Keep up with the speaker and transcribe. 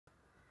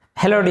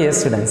Hello dear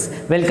students,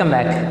 welcome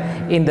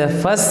back. In the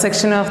first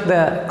section of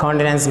the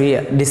continents we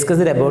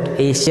discussed about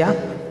Asia,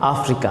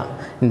 Africa.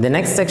 In the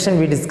next section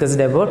we discussed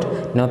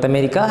about North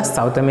America,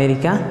 South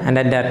America and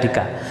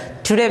Antarctica.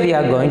 Today we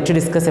are going to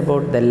discuss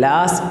about the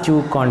last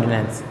two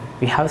continents.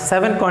 We have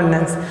 7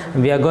 continents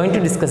and we are going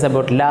to discuss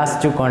about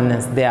last two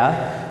continents. They are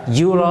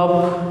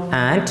Europe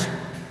and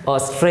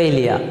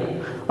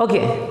Australia.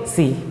 Okay,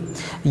 see,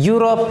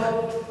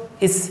 Europe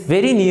is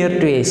very near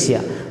to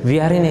Asia. We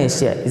are in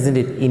Asia, isn't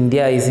it?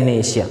 India is in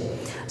Asia.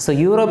 So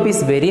Europe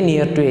is very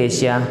near to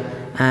Asia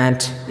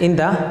and in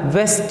the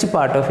west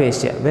part of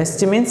Asia.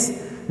 West means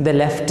the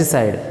left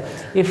side.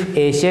 If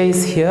Asia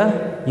is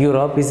here,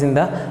 Europe is in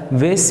the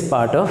west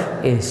part of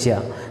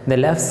Asia, the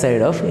left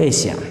side of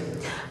Asia.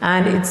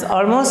 And it's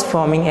almost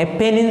forming a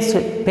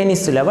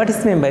peninsula. What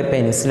is meant by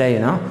peninsula, you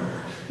know?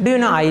 Do you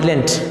know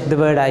island? The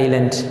word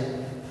island.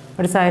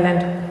 What is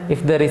island?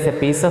 If there is a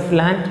piece of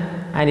land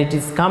and it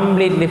is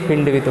completely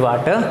filled with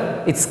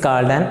water, it's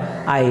called an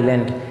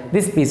island.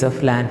 This piece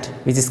of land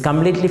which is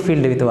completely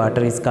filled with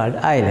water is called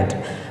island.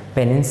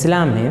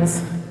 Peninsula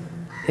means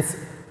it's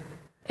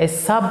a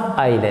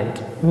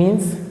sub-island,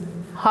 means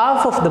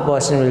half of the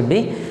portion will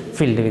be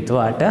filled with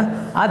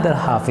water, other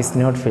half is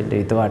not filled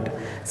with water.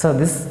 So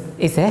this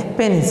is a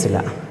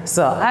peninsula.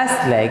 So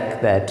as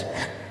like that,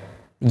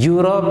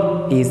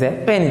 Europe is a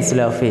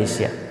peninsula of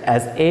Asia.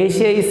 As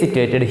Asia is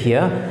situated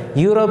here,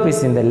 Europe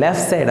is in the left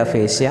side of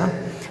Asia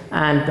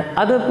and the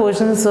other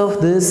portions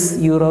of this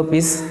Europe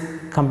is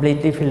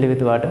completely filled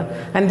with water,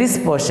 and this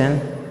portion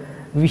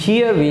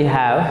here we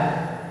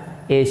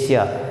have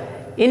Asia.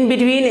 In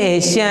between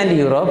Asia and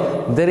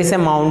Europe there is a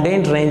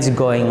mountain range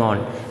going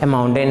on, a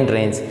mountain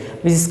range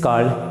which is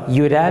called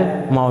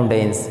Ural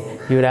Mountains.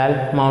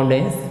 Ural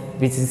Mountains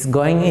which is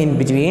going in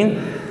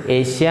between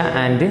Asia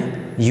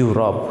and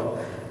Europe.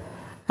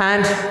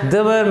 And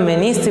there were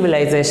many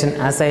civilizations,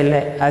 as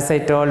I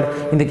told,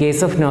 in the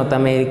case of North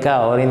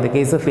America or in the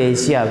case of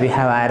Asia we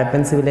have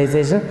Harappan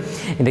civilization.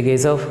 In the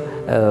case of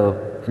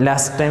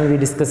last time we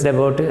discussed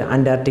about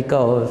Antarctica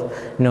or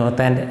North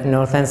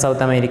and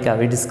South America,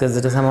 we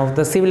discussed some of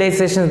the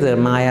civilizations there,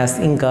 Mayas,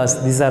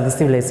 Incas, these are the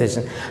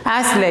civilizations.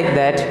 As like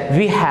that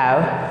we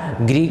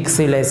have Greek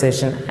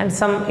civilization and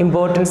some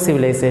important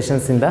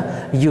civilizations in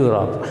the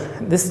Europe.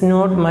 This is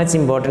not much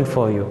important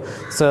for you.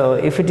 So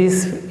if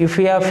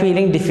we are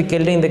feeling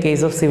difficulty in the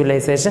case of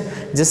civilization,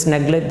 just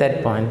neglect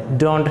that point.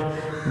 Don't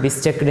be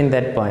stuck in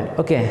that point.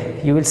 Okay,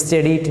 you will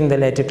study it in the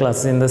later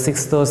classes. In the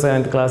 6th or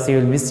 7th class you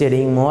will be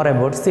studying more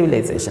about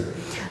civilization.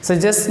 So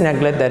just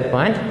neglect that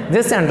point.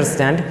 Just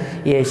understand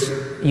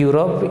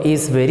Europe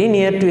is very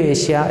near to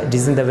Asia. It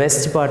is in the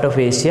west part of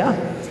Asia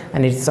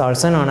and it is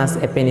also known as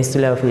a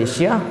peninsula of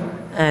Asia,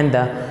 and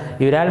the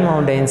Ural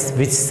Mountains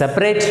which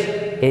separate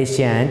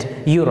Asia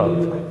and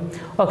Europe.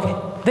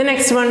 Okay, the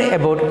next one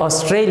about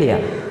Australia.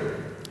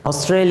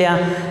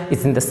 Australia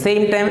is in the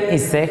same time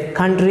is a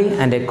country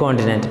and a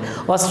continent.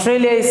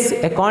 Australia is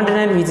a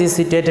continent which is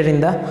situated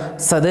in the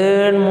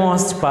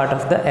southernmost part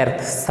of the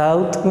earth.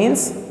 South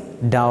means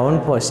down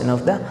portion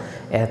of the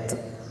earth.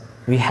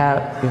 We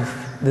have,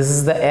 if this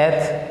is the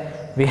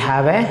earth, we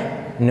have a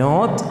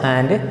north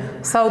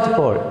and south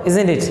pole,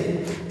 isn't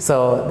it?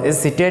 So it's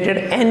situated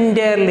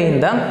entirely in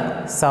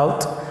the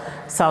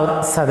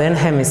southern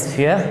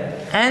hemisphere,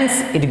 hence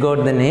it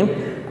got the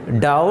name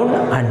down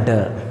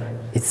under.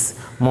 It's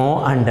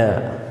more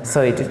under,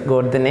 so it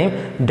got the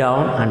name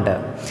down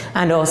under.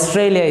 And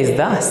Australia is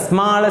the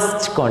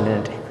smallest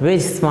continent, very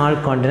small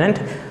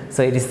continent,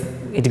 so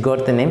it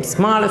got the name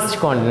smallest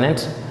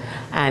continent,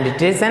 and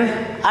it is an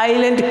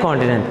island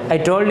continent. I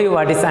told you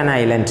what is an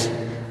island,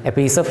 a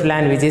piece of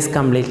land which is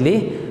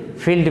completely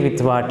filled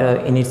with water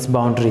in its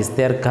boundaries.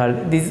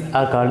 These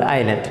are called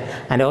island,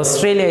 and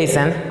Australia is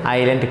an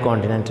island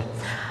continent.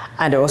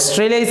 And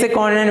Australia is a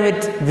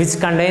continent which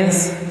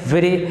contains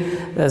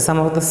some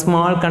of the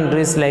small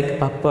countries like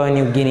Papua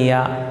New Guinea,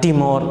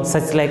 Timor,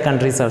 such like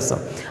countries also.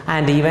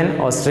 And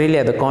even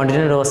Australia, the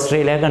continent of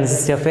Australia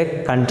consists of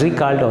a country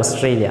called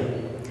Australia.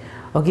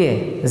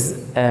 Okay,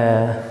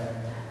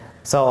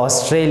 so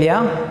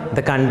Australia,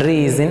 the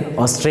country is in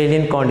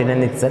Australian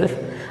continent itself,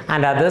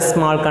 and other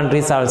small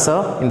countries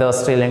also in the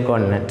Australian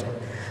continent.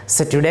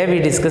 So today we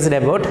discussed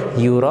about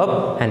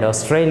Europe and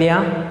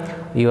Australia.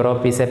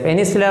 Europe is a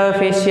peninsula of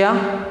Asia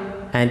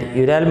and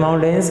Ural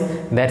Mountains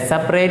that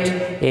separate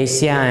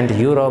Asia and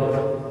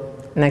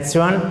Europe. Next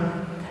one,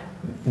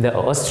 the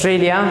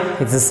Australia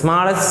is the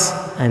smallest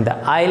and the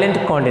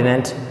island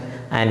continent,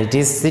 and it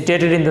is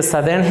situated in the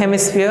southern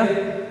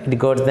hemisphere. It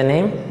got the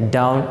name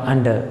down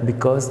under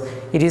because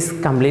it is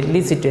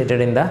completely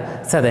situated in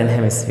the southern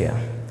hemisphere.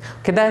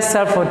 Okay, that's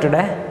all for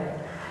today.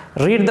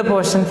 Read the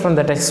portion from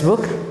the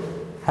textbook.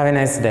 Have a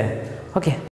nice day. Okay.